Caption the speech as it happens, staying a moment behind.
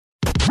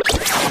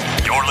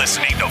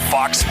listening to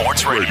Fox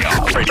Sports Radio.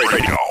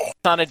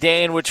 On a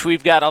day in which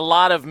we've got a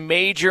lot of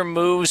major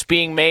moves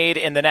being made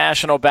in the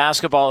National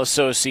Basketball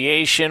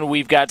Association.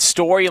 We've got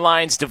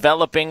storylines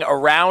developing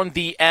around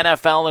the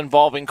NFL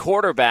involving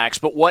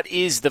quarterbacks. But what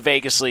is the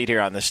Vegas lead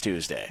here on this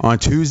Tuesday? On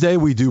Tuesday,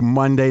 we do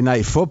Monday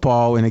Night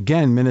Football. And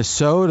again,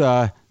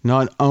 Minnesota,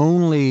 not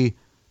only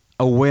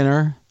a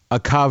winner, a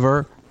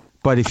cover,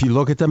 but if you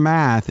look at the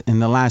math, in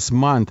the last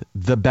month,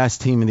 the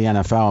best team in the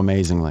NFL,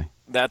 amazingly.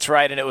 That's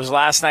right, and it was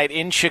last night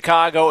in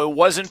Chicago. It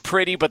wasn't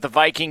pretty, but the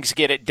Vikings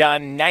get it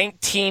done.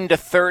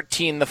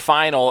 19-13 the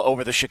final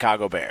over the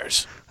Chicago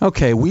Bears.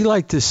 Okay, we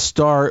like to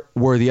start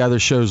where the other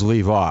shows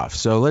leave off.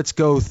 So let's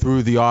go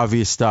through the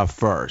obvious stuff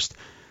first.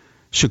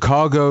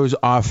 Chicago's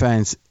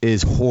offense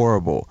is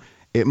horrible.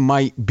 It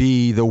might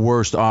be the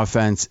worst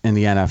offense in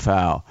the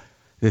NFL.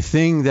 The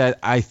thing that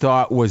I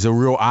thought was a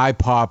real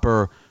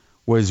eye-popper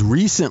was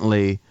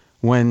recently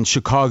when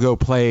Chicago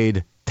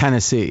played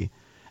Tennessee.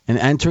 And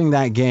entering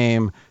that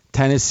game,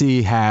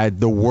 Tennessee had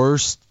the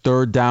worst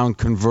third down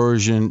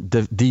conversion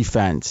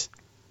defense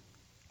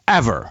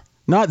ever.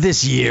 Not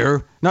this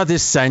year, not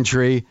this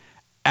century,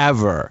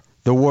 ever.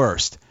 The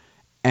worst.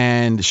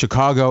 And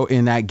Chicago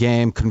in that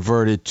game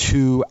converted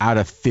 2 out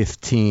of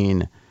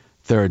 15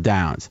 third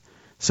downs.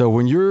 So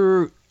when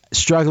you're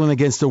struggling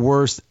against the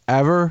worst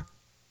ever,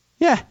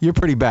 yeah, you're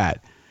pretty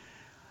bad.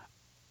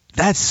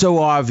 That's so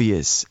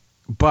obvious.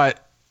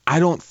 But I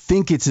don't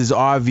think it's as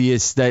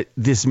obvious that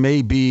this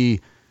may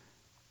be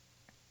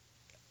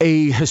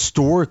a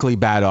historically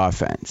bad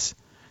offense,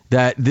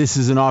 that this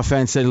is an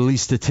offense that at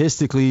least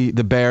statistically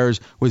the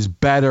Bears was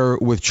better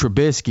with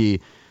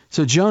Trubisky.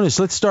 So, Jonas,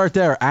 let's start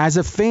there. As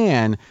a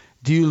fan,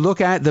 do you look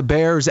at the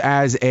Bears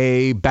as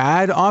a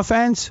bad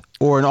offense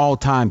or an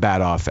all-time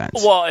bad offense?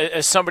 Well,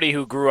 as somebody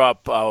who grew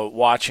up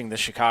watching the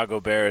Chicago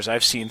Bears,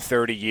 I've seen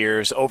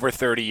over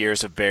 30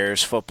 years of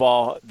Bears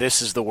football.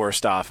 This is the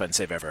worst offense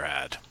they've ever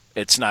had.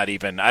 It's not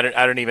even. I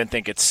don't even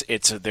think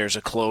there's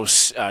a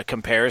close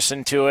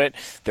comparison to it.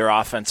 Their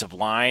offensive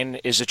line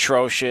is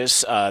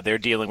atrocious. They're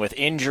dealing with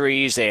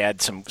injuries. They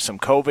had some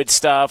COVID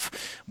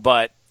stuff,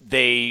 but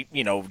they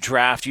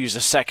use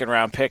a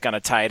second-round pick on a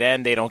tight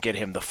end. They don't get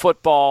him the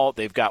football.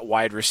 They've got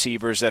wide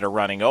receivers that are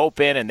running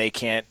open, and they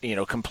can't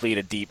complete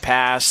a deep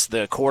pass.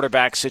 The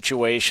quarterback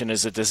situation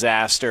is a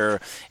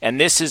disaster, and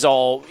this is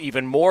all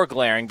even more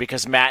glaring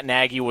because Matt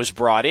Nagy was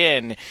brought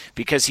in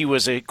because he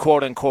was a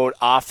quote-unquote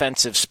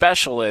offensive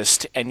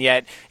specialist, and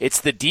yet it's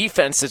the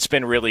defense that's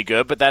been really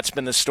good, but that's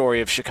been the story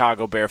of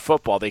Chicago Bear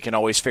football. They can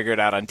always figure it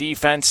out on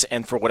defense,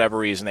 and for whatever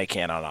reason, they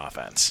can't on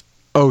offense.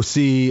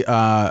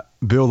 OC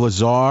Bill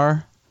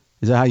Lazar,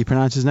 is that how you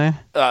pronounce his name?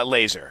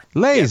 Laser.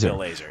 Laser. Yeah, Bill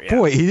Laser, yeah.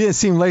 Boy, he didn't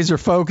seem laser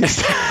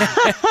focused.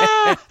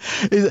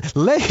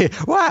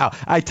 Wow.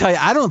 I tell you,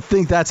 I don't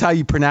think that's how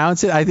you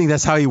pronounce it. I think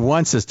that's how he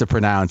wants us to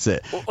pronounce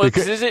it. Well,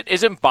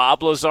 isn't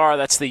Bob Lazar,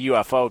 that's the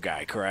UFO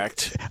guy,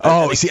 correct?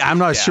 I'm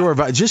not sure.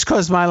 But just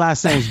because my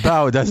last name's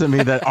Bell doesn't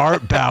mean that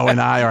Art Bell and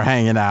I are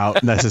hanging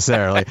out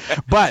necessarily.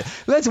 But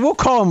we'll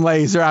call him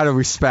Laser out of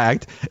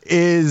respect.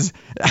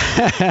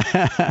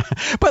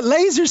 But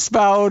Laser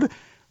spelled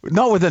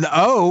not with an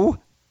O,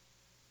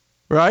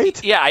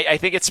 right? Yeah, I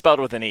think it's spelled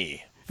with an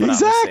E.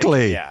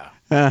 Exactly. Yeah.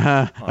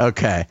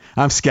 Okay.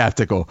 I'm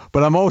skeptical,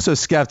 but I'm also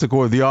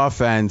skeptical of the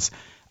offense.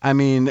 I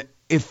mean,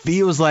 it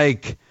feels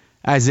like,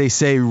 as they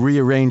say,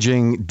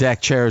 rearranging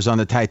deck chairs on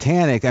the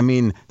Titanic. I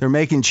mean, they're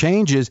making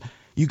changes.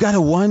 You got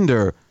to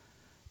wonder,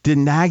 did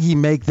Nagy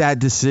make that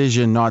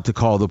decision not to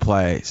call the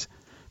plays?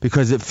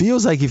 Because it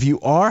feels like if you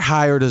are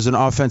hired as an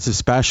offensive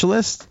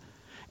specialist,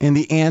 and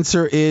the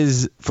answer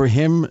is for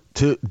him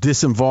to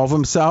disinvolve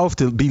himself,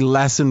 to be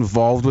less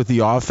involved with the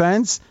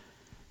offense,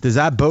 does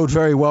that bode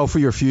very well for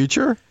your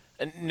future?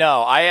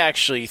 No, I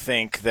actually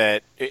think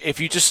that if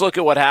you just look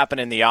at what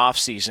happened in the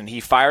offseason, he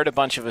fired a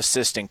bunch of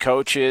assistant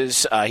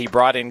coaches. He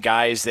brought in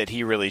guys that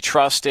he really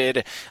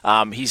trusted.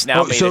 He's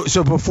now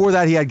So before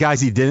that, he had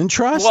guys he didn't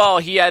trust? Well,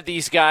 he had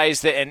these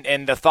guys that,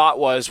 and the thought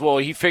was, well,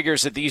 he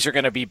figures that these are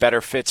going to be better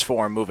fits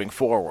for him moving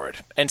forward.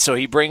 And so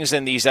he brings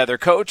in these other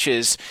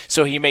coaches.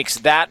 So he makes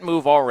that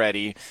move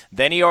already.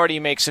 Then he already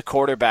makes a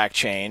quarterback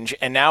change.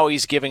 And now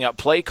he's giving up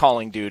play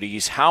calling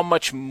duties. How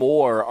much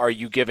more are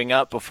you giving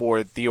up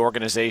before the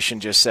organization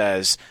just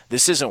says,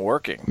 this isn't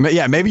working?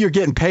 Yeah, maybe you're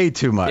getting paid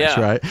too much, yeah.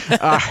 Right?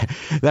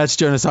 That's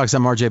Jonas Hawks.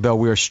 I'm RJ Bell.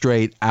 We are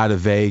straight out of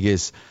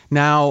Vegas.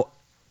 Now,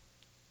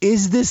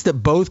 is this that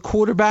both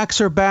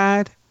quarterbacks are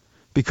bad?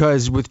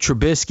 Because with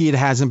Trubisky, it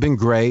hasn't been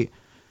great.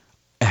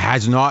 It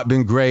has not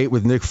been great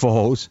with Nick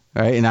Foles,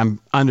 right? And I'm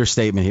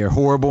understatement here.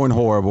 Horrible and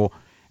horrible.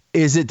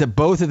 Is it that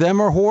both of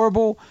them are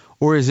horrible?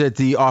 Or is it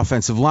the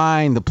offensive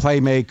line, the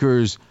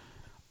playmakers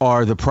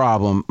are the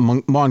problem?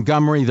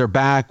 Montgomery, their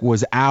back,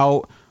 was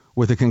out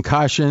with a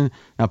concussion.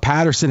 Now,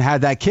 Patterson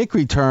had that kick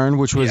return,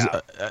 which was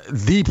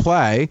the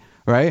play,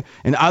 right?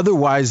 And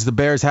otherwise, the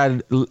Bears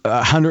had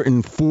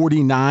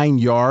 149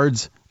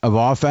 yards of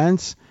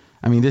offense.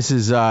 I mean, this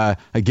is,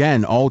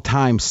 again,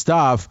 all-time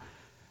stuff.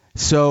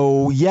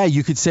 So, yeah,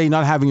 you could say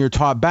not having your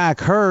top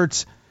back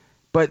hurts,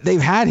 but they've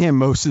had him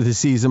most of the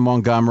season,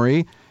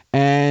 Montgomery.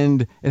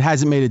 and it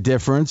hasn't made a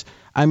difference.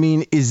 I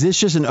mean, is this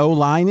just an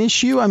O-line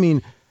issue? I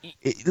mean,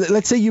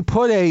 let's say you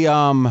put a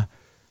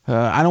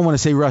I don't want to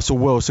say Russell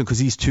Wilson because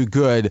he's too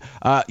good.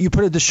 You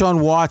put a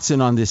Deshaun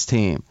Watson on this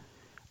team.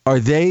 Are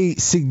they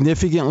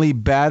significantly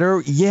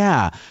better?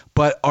 Yeah,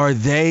 but are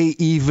they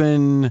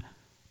even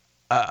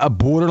a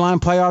borderline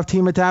playoff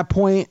team at that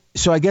point?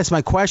 So I guess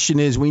my question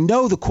is, we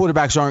know the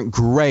quarterbacks aren't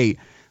great,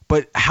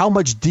 but how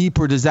much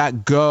deeper does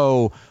that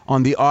go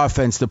on the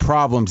offense, the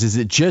problems? Is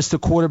it just the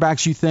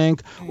quarterbacks, you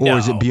think, or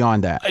is it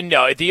beyond that?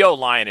 No, the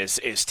O-line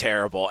is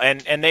terrible.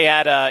 And they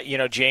had,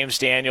 James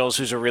Daniels,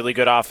 who's a really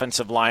good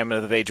offensive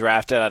lineman that they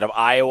drafted out of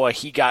Iowa.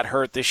 He got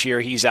hurt this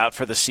year. He's out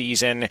for the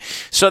season.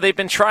 So they've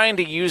been trying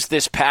to use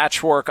this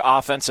patchwork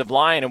offensive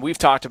line, and we've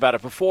talked about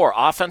it before.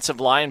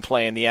 Offensive line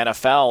play in the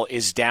NFL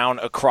is down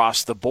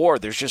across the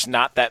board. There's just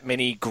not that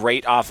many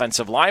great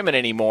offensive linemen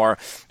anymore.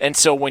 And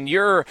so when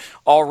you're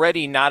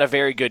already not a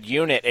very good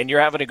unit and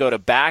you're having to go to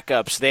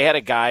backups, they had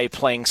a guy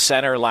playing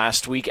center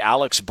last week,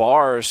 Alex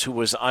Bars, who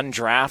was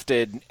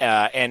undrafted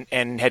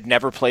and had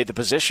never played the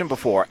position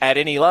before at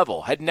any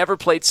level, had never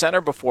played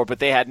center before, but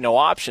they had no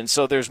option.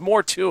 So there's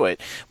more to it.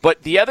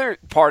 But the other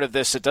part of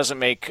this that doesn't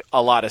make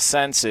a lot of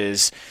sense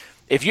is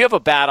if you have a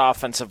bad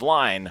offensive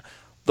line,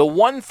 the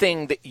one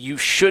thing that you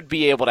should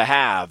be able to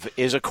have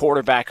is a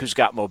quarterback who's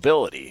got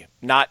mobility,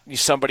 not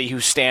somebody who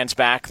stands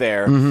back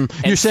there.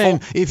 Mm-hmm. You're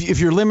saying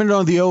if you're limited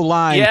on the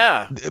O-line,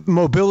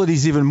 mobility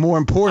is even more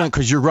important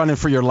because you're running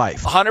for your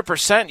life.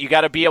 100%. You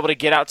got to be able to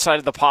get outside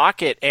of the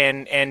pocket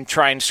and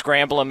try and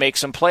scramble and make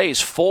some plays.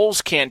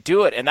 Foles can't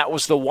do it, and that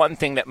was the one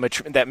thing that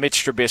Mitch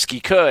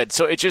Trubisky could.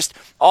 So it just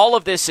all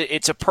of this,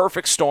 it's a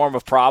perfect storm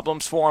of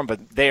problems for him,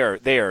 but they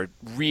are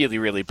really,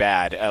 really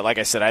bad. Like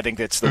I said, I think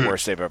that's the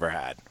worst they've ever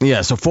had.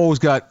 Yeah, so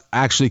Foles got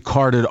actually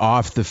carted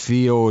off the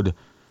field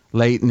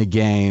late in the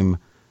game.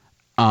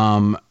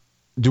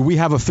 Do we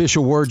have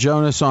official word,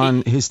 Jonas,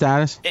 on his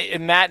status?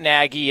 Matt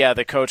Nagy,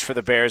 the coach for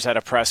the Bears, had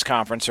a press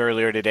conference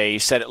earlier today. He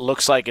said it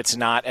looks like it's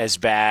not as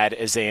bad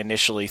as they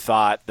initially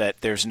thought,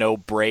 that there's no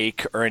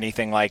break or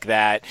anything like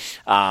that.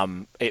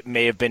 It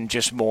may have been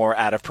just more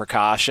out of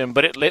precaution,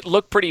 but it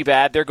looked pretty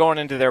bad. They're going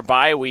into their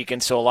bye week,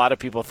 and so a lot of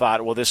people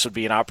thought, well, this would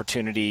be an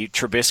opportunity.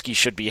 Trubisky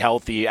should be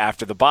healthy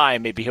after the bye.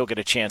 Maybe he'll get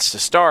a chance to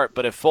start.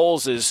 But if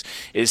Foles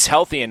is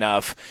healthy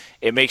enough,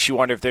 it makes you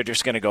wonder if they're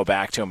just going to go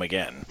back to him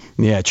again.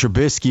 Yeah,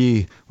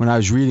 Trubisky, when I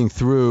was reading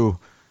through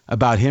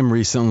about him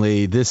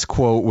recently, this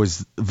quote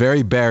was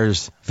very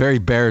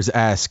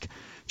Bears-esque.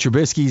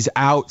 Trubisky's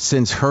out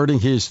since hurting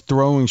his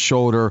throwing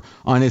shoulder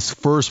on his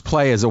first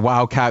play as a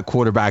Wildcat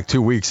quarterback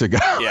 2 weeks ago.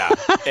 Yeah,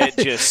 it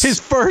just his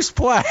first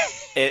play.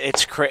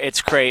 It's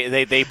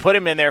crazy. They put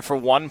him in there for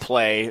one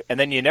play, and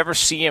then you never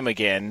see him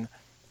again.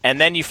 And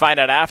then you find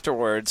out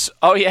afterwards,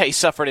 oh, yeah, he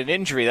suffered an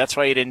injury. That's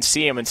why you didn't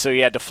see him. And so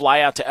he had to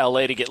fly out to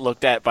L.A. to get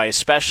looked at by a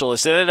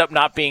specialist. It ended up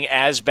not being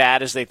as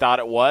bad as they thought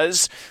it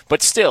was.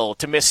 But still,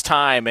 to miss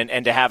time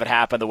and to have it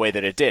happen the way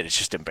that it did, it's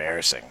just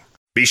embarrassing.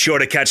 Be sure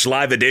to catch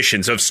live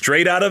editions of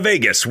Straight Outta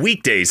Vegas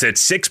weekdays at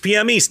 6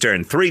 p.m.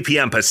 Eastern, 3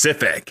 p.m.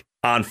 Pacific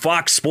on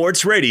Fox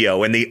Sports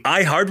Radio and the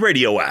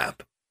iHeartRadio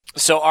app.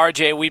 So,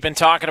 RJ, we've been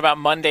talking about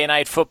Monday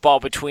Night Football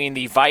between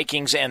the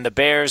Vikings and the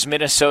Bears.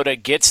 Minnesota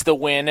gets the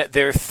win.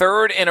 They're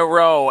third in a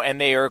row,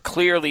 and they are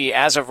clearly,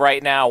 as of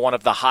right now, one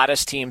of the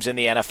hottest teams in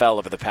the NFL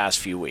over the past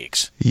few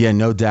weeks. Yeah,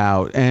 no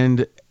doubt.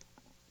 And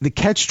the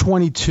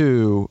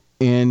catch-22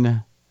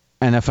 in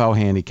NFL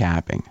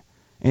handicapping,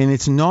 and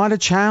it's not a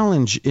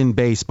challenge in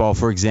baseball,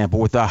 for example,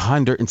 with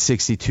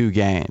 162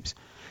 games.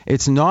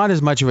 It's not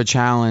as much of a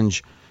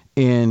challenge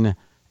in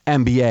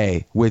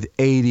NBA with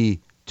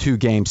 82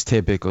 games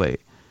typically.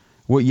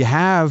 What you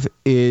have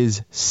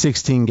is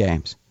 16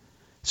 games.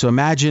 So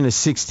imagine a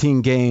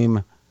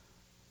 16-game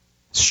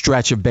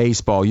stretch of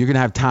baseball. You're going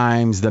to have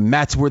times the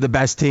Mets were the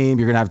best team.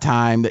 You're going to have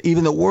time that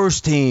even the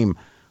worst team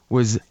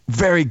was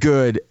very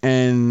good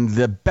and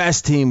the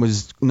best team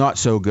was not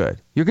so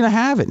good. You're going to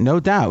have it,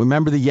 no doubt.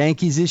 Remember the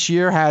Yankees this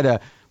year had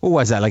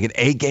like an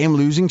 8-game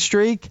losing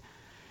streak?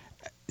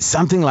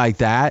 Something like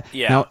that.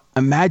 Yeah. Now,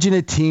 imagine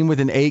a team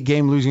with an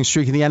 8-game losing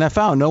streak in the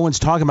NFL. No one's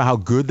talking about how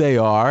good they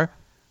are,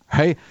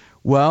 right?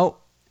 Well,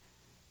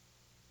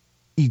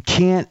 you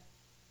can't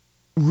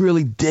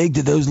really dig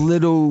to those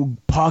little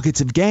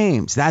pockets of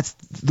games. That's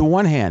the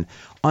one hand.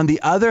 On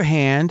the other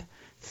hand,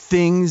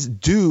 things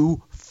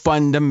do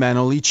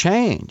fundamentally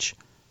change.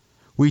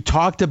 We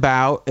talked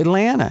about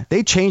Atlanta.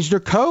 They changed their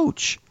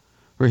coach.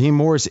 Raheem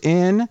Morris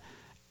in,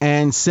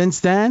 and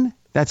since then,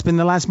 that's been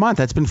the last month.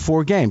 That's been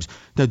 4 games.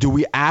 Now, do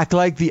we act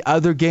like the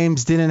other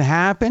games didn't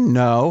happen?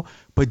 No.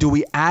 But do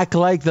we act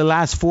like the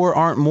last 4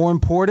 aren't more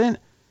important?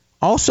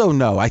 Also,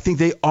 no. I think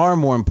they are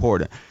more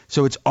important.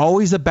 So it's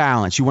always a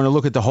balance. You want to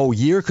look at the whole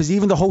year because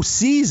even the whole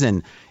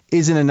season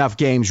isn't enough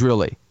games,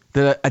 really.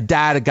 A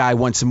data guy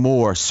wants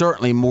more,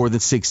 certainly more than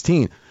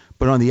 16.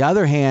 But on the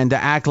other hand, to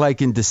act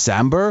like in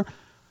December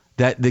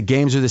that the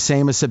games are the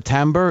same as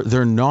September,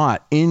 they're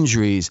not.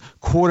 Injuries,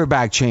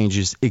 quarterback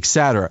changes,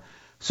 etc.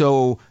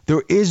 So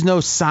there is no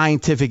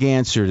scientific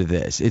answer to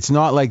this. It's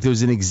not like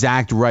there's an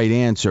exact right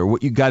answer.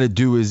 What you got to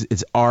do is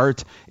it's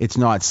art. It's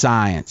not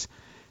science.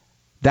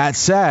 That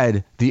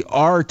said, the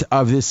art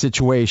of this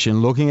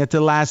situation, looking at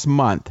the last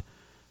month,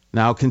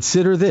 now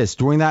consider this.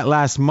 During that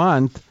last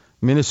month,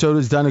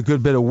 Minnesota's done a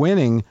good bit of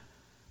winning,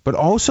 but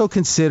also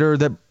consider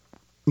that,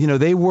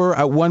 they were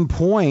at one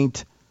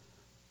point,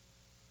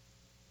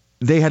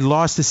 they had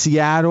lost to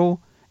Seattle,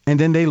 and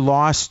then they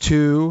lost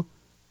to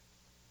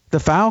the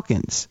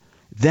Falcons.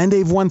 Then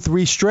they've won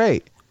 3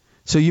 straight.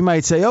 So you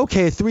might say,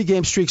 okay, a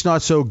 3-game streak's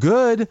not so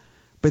good,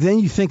 but then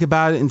you think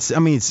about it,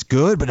 and it's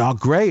good, but not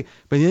great.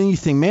 But then you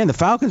think, man, the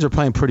Falcons are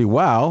playing pretty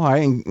well, all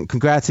right, and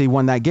congrats, they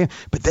won that game.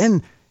 But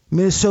then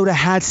Minnesota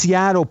had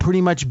Seattle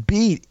pretty much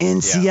beat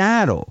in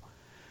Seattle.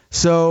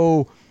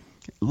 So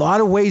a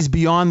lot of ways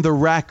beyond the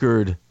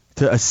record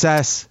to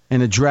assess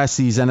and address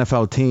these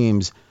NFL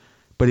teams.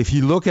 But if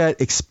you look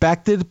at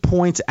expected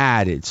points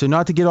added, so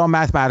not to get all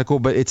mathematical,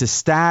 but it's a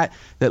stat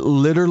that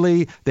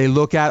literally they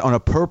look at on a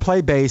per play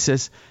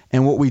basis.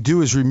 And what we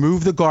do is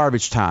remove the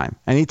garbage time.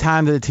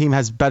 Anytime that a team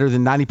has better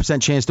than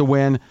 90% chance to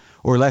win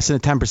or less than a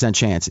 10%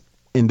 chance,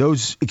 in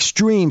those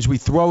extremes, we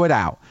throw it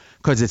out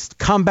because it's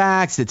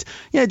comebacks.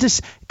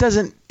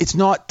 It's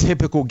not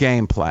typical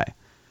gameplay.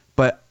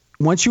 But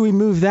once you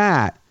remove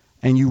that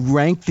and you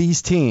rank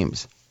these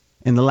teams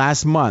in the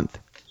last month,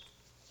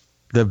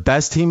 the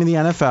best team in the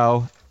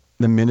NFL,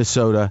 the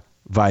Minnesota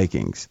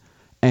Vikings.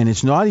 And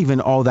it's not even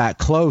all that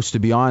close, to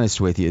be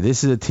honest with you.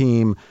 This is a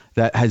team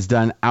that has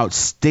done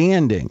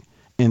outstanding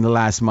in the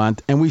last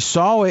month. And we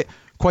saw it,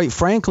 quite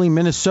frankly,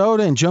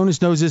 Minnesota, and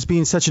Jonas knows this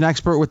being such an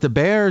expert with the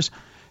Bears,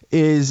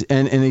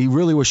 and he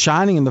really was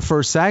shining in the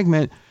first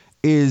segment,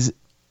 is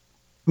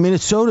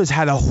Minnesota's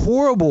had a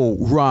horrible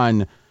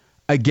run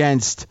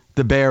against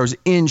the Bears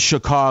in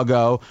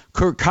Chicago.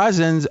 Kirk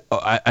Cousins,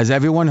 as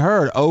everyone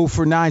heard, 0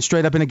 for 9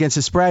 straight up and against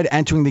the spread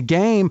entering the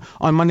game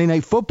on Monday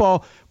Night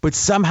Football. But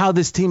somehow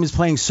this team is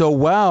playing so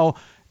well,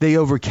 they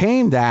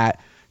overcame that.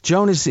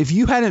 Jonas, if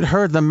you hadn't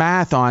heard the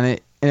math on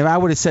it, and if I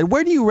would have said,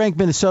 where do you rank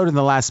Minnesota in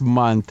the last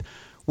month,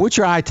 what's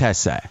your eye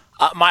test say?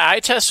 My eye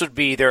test would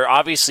be they're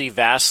obviously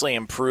vastly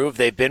improved.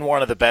 They've been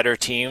one of the better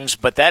teams,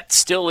 but that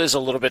still is a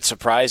little bit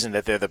surprising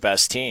that they're the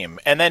best team.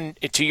 And then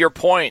to your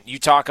point, you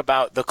talk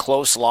about the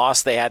close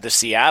loss they had to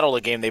Seattle,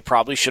 a game they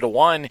probably should have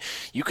won.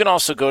 You can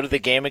also go to the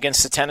game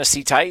against the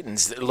Tennessee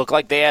Titans. It looked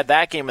like they had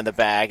that game in the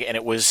bag, and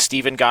it was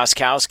Steven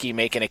Gostkowski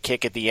making a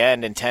kick at the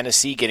end and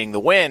Tennessee getting the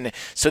win.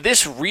 So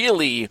this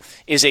really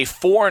is a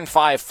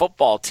 4-5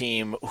 football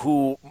team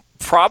who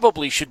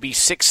probably should be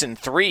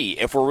 6-3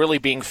 if we're really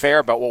being fair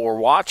about what we're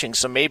watching.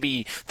 So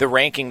maybe the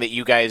ranking that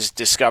you guys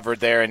discovered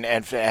there and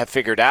have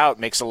figured out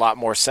makes a lot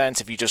more sense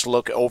if you just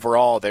look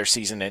overall their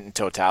season in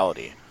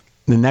totality.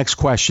 The next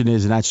question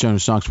is, and that's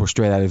Jonas Sonks, we're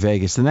straight out of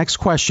Vegas. The next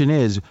question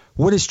is,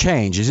 what has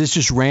changed? Is this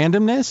just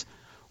randomness?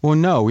 Well,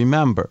 no.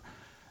 Remember,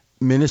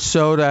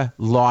 Minnesota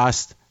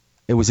lost.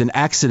 It was an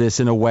exodus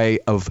in a way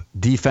of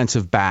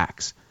defensive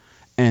backs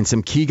and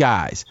some key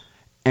guys.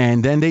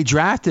 And then they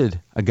drafted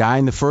a guy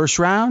in the first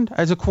round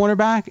as a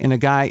cornerback and a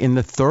guy in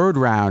the third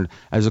round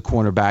as a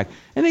cornerback.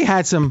 And they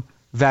had some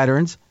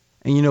veterans.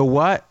 And you know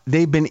what?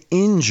 They've been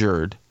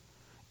injured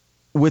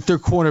with their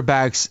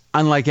cornerbacks,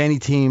 unlike any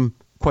team,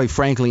 quite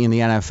frankly, in the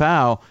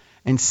NFL.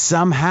 And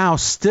somehow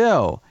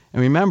still,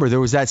 and remember,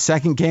 there was that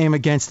second game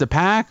against the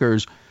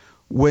Packers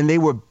when they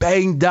were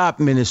banged up,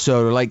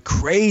 Minnesota, like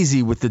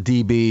crazy with the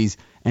DBs,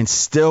 and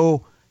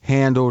still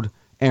handled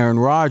Aaron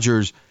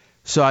Rodgers.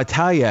 So I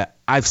tell you,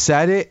 I've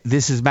said it,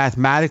 this is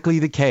mathematically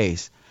the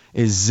case,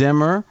 is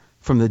Zimmer,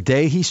 from the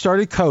day he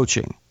started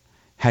coaching,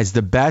 has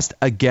the best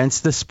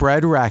against the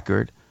spread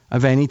record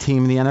of any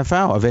team in the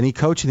NFL, of any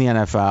coach in the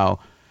NFL,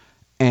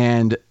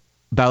 and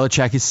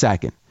Belichick is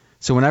second.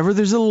 So whenever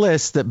there's a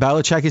list that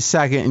Belichick is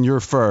second and you're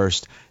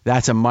first,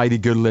 that's a mighty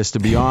good list to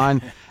be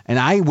on. And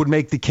I would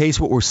make the case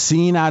what we're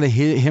seeing out of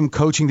him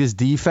coaching this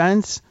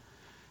defense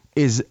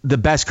is the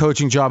best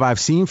coaching job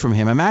I've seen from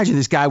him. Imagine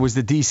this guy was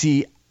the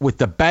DC with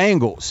the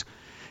Bengals.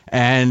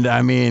 And,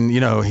 I mean,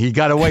 he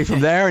got away from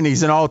there, and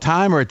he's an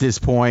all-timer at this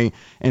point,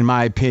 in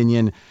my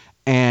opinion,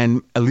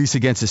 and at least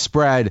against the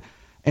spread.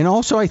 And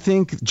also, I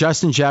think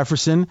Justin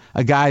Jefferson,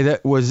 a guy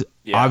that was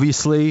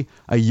obviously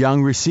a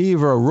young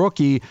receiver, a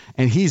rookie,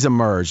 and he's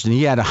emerged. And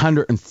he had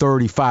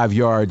 135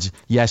 yards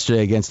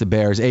yesterday against the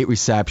Bears, 8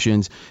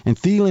 receptions. And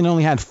Thielen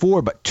only had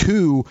 4, but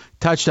 2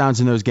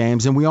 touchdowns in those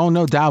games. And we all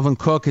know Dalvin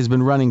Cook has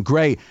been running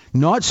great.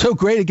 Not so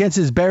great against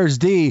his Bears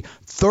D,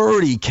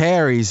 30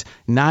 carries,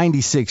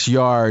 96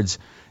 yards.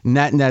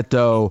 Net,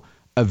 though,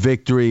 a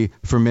victory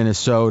for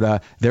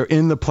Minnesota. They're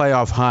in the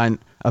playoff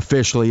hunt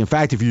officially. In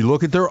fact, if you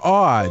look at their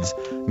odds,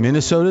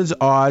 Minnesota's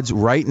odds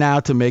right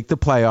now to make the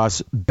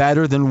playoffs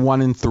better than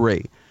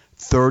 1-3,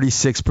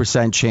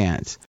 36%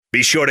 chance.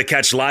 Be sure to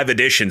catch live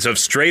editions of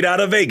Straight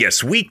Outta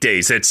Vegas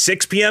weekdays at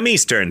 6 p.m.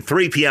 Eastern,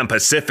 3 p.m.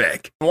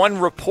 Pacific. One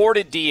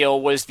reported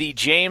deal was the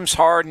James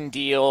Harden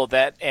deal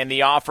and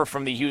the offer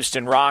from the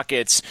Houston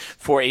Rockets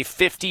for a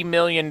 $50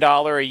 million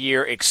a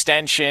year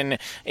extension.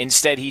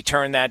 Instead, he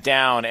turned that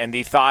down, and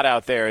the thought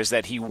out there is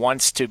that he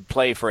wants to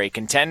play for a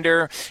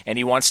contender, and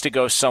he wants to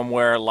go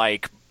somewhere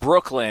like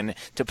Brooklyn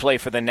to play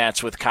for the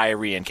Nets with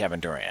Kyrie and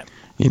Kevin Durant.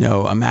 You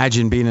know,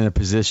 imagine being in a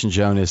position,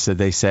 Jonas, that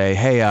they say,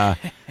 hey,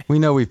 we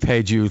know we've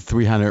paid you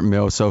 $300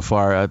 million so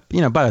far,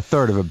 about a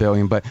third of $1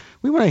 billion, but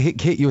we want to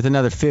hit you with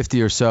another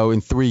 50 or so in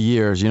 3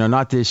 years,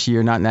 not this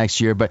year, not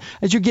next year, but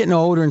as you're getting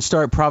older and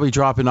start probably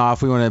dropping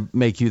off, we want to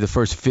make you the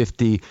first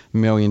 $50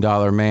 million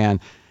man. And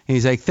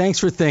he's like, thanks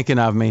for thinking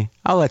of me.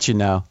 I'll let you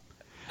know.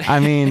 I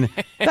mean,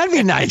 that'd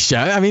be nice, Joe.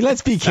 I mean,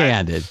 let's be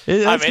candid.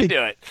 I'm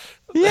into it.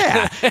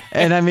 Yeah.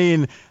 And I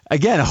mean,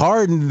 again,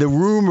 Harden,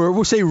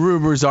 we'll say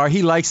rumors are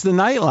he likes the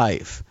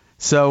nightlife.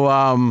 So,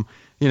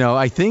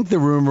 I think the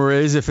rumor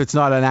is, if it's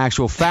not an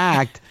actual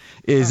fact,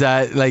 is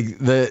that like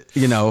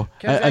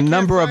a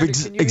number of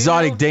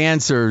exotic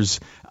dancers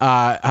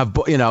have,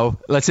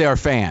 let's say are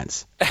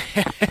fans.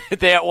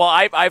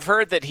 I've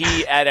heard that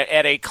he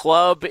at a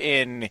club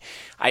in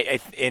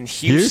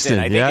Houston.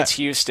 I think it's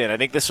Houston. I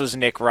think this was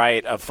Nick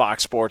Wright of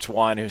Fox Sports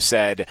 1 who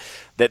said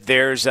that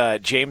there's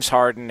James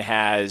Harden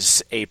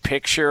has a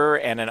picture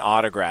and an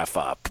autograph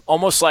up,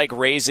 almost like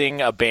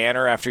raising a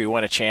banner after you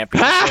win a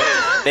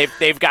championship.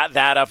 They've got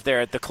that up there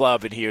at the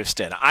club in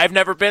Houston. I've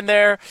never been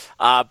there,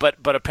 but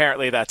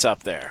apparently that's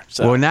up there.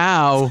 So. Well,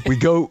 now we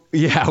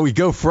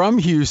go from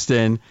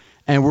Houston.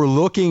 And we're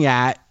looking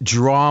at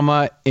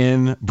drama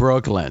in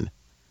Brooklyn.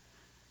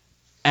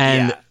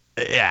 And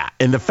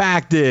and the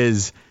fact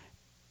is,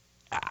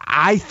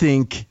 I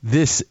think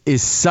this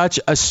is such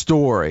a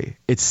story.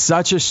 It's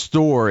such a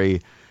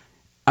story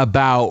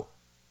about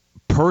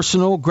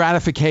personal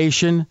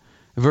gratification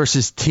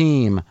versus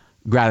team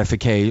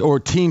gratification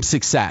or team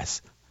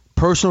success.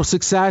 Personal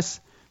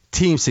success,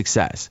 team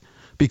success.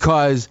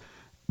 Because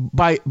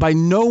by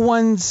no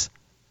one's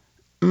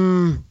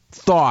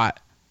thought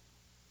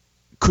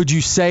could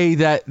you say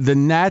that the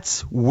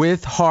Nets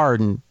with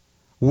Harden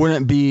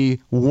wouldn't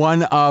be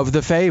one of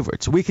the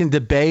favorites? We can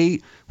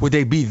debate, would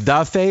they be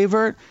the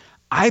favorite?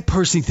 I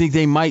personally think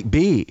they might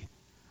be,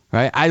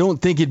 right? I don't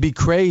think it'd be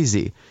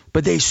crazy,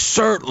 but they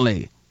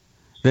certainly,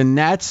 the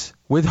Nets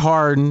with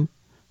Harden,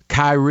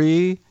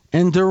 Kyrie,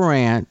 and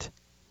Durant,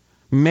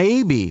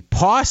 maybe,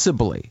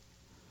 possibly,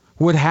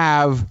 would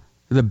have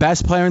the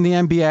best player in the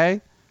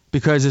NBA,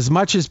 because as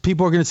much as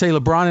people are going to say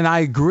LeBron, and I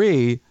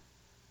agree,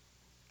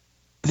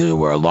 there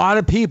were a lot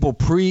of people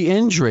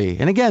pre-injury.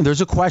 And again,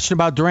 there's a question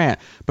about Durant,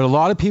 but a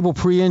lot of people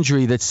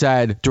pre-injury that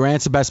said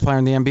Durant's the best player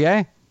in the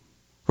NBA.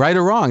 Right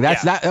or wrong?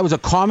 That was a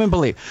common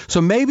belief.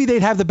 So maybe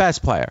they'd have the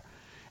best player.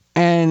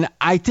 And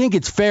I think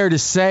it's fair to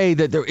say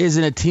that there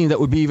isn't a team that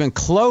would be even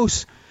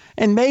close.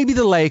 And maybe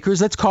the Lakers,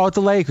 let's call it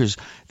the Lakers,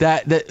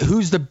 that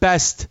who's the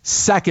best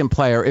second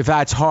player if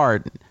that's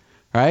Harden,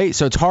 right?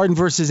 So it's Harden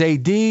versus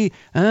AD.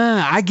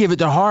 I give it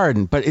to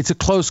Harden, but it's a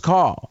close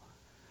call.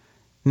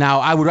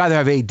 Now, I would rather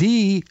have AD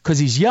because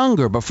he's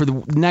younger, but for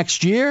the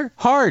next year,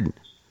 Harden.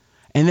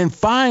 And then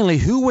finally,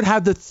 who would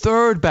have the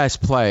third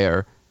best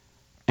player?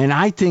 And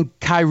I think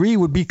Kyrie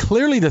would be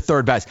clearly the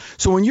third best.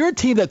 So when you're a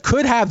team that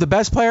could have the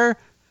best player,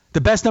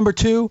 the best number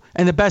 2,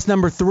 and the best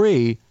number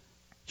 3,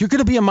 you're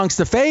going to be amongst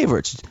the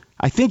favorites.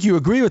 I think you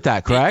agree with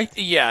that, correct?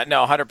 Yeah,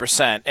 no,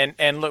 100%.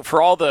 And look,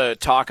 for all the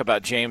talk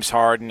about James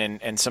Harden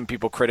and some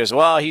people criticize,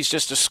 well, he's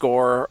just a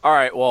scorer. All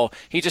right, well,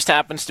 he just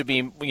happens to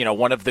be,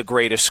 one of the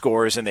greatest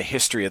scorers in the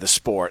history of the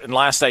sport. And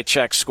last I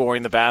checked,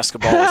 scoring the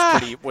basketball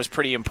was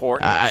pretty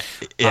important.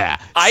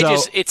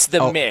 It's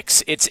the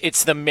mix.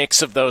 It's the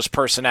mix of those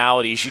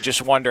personalities. You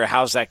just wonder,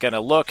 how's that going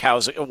to look?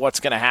 What's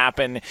going to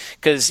happen?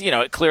 Because,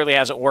 it clearly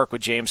hasn't worked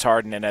with James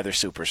Harden and other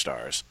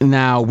superstars.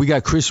 Now, we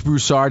got Chris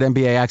Broussard,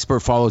 NBA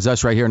expert, follows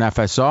us right here in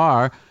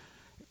FSR,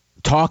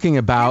 talking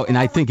about, and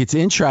I think it's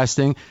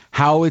interesting,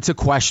 how it's a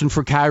question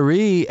for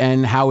Kyrie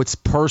and how it's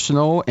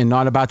personal and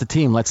not about the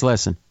team. Let's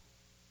listen.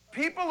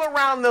 People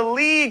around the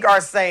league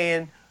are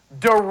saying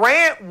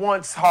Durant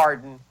wants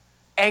Harden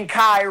and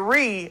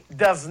Kyrie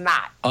does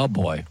not. Oh,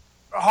 boy.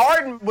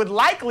 Harden would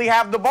likely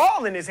have the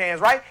ball in his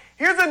hands, right?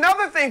 Here's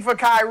another thing for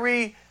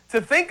Kyrie to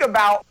think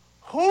about.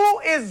 Who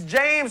is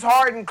James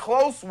Harden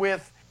close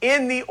with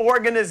in the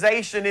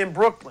organization in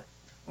Brooklyn?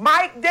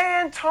 Mike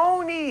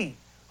D'Antoni,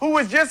 who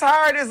was just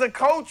hired as a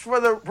coach for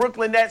the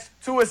Brooklyn Nets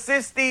to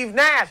assist Steve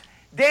Nash.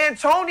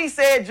 D'Antoni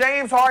said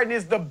James Harden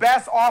is the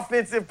best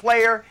offensive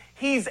player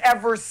he's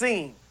ever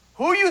seen.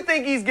 Who you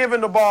think he's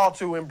giving the ball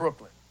to in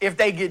Brooklyn if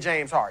they get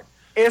James Harden?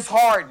 It's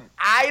Harden.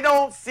 I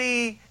don't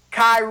see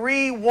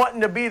Kyrie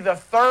wanting to be the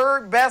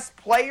third best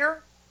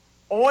player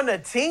on a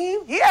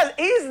team.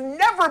 He's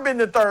never been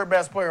the third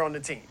best player on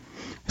the team.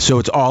 So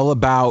it's all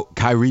about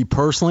Kyrie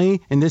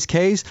personally in this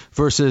case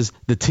versus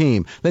the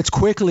team. Let's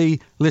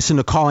quickly listen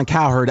to Colin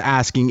Cowherd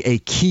asking a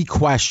key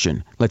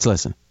question. Let's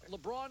listen.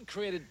 LeBron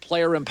created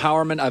player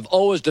empowerment. I've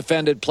always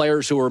defended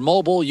players who are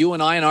mobile. You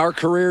and I in our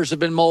careers have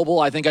been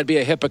mobile. I think I'd be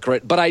a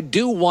hypocrite. But I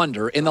do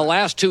wonder, in the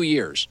last 2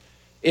 years,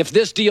 if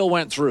this deal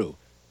went through,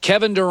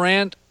 Kevin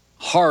Durant,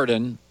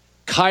 Harden,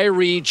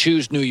 Kyrie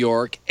choose New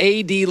York,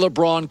 AD,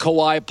 LeBron,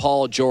 Kawhi,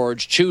 Paul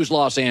George choose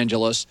Los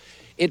Angeles.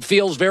 It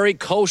feels very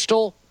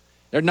coastal.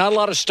 There are not a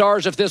lot of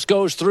stars if this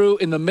goes through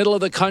in the middle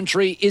of the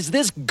country. Is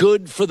this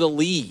good for the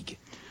league?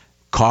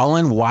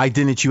 Colin, why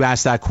didn't you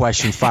ask that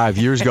question 5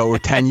 years ago or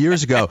 10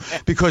 years ago?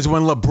 Because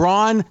when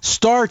LeBron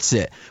starts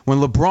it,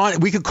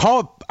 we could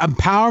call it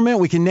empowerment,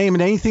 we can name it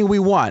anything we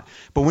want,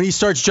 but when he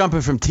starts jumping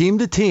from team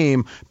to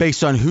team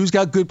based on who's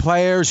got good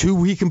players,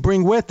 who he can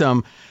bring with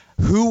them,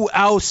 who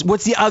else,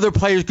 what's the other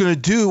players going to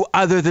do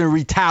other than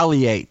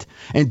retaliate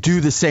and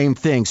do the same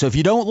thing? So if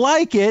you don't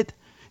like it,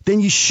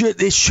 then it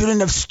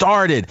shouldn't have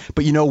started.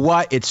 But you know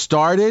what? It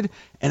started,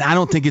 and I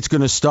don't think it's going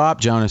to stop,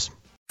 Jonas.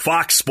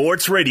 Fox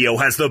Sports Radio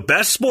has the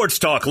best sports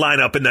talk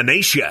lineup in the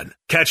nation.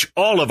 Catch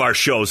all of our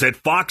shows at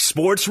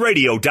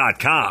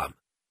foxsportsradio.com.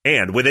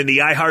 And within the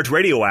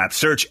iHeartRadio app,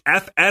 search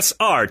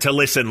FSR to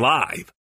listen live.